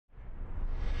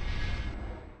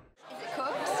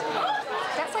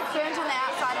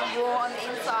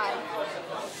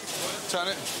turn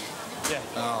it? Yeah.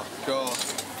 Oh, God.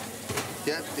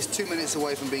 Yeah, it's 2 minutes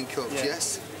away from being cooked,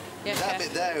 yes? Yes, that chef.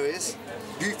 bit there is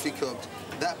beautifully cooked.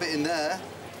 That bit in there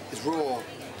is raw.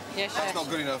 Yes, That's chef. not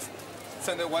good enough.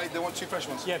 Send it away. They want 2 fresh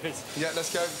ones. Yeah, please. Yeah,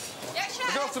 let's go. Yes, We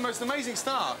got chef. off to the most amazing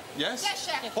start, yes? Yes,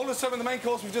 chef. All of a sudden, the main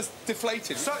course we've just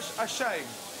deflated. Such a shame.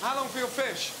 How long for your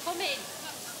fish? Come in.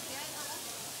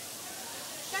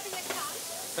 Chef, is it done?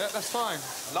 Yeah, that's fine.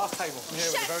 Last table from here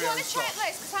with Chef, the do very you want own to check slot.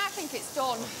 this? Because I think it's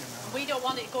done. We don't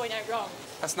want it going out wrong.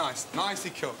 That's nice. Nicely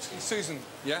cooked. Susan,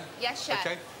 yeah? Yes, chef.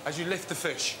 OK, as you lift the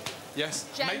fish, yes?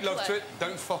 Gently. Make love to it,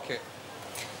 don't fuck it.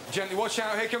 Gently, watch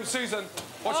out. Here comes Susan.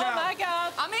 Watch out. Oh, my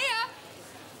God. I'm here.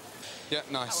 Yeah,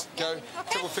 nice. Go. Okay.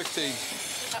 Triple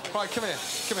 15. Right, come here.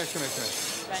 Come here, come here, come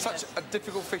here. Such a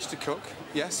difficult fish to cook,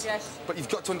 yes? Yes. But you've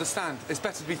got to understand, it's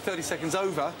better to be 30 seconds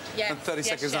over than 30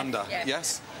 seconds chef. under, Yeah.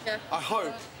 yes? Yeah. I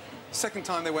hope, second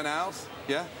time they went out,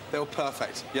 yeah, they were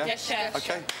perfect, yeah? Yes, chef.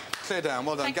 OK, clear down.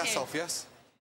 Well done. Thank Gas you. off, yes?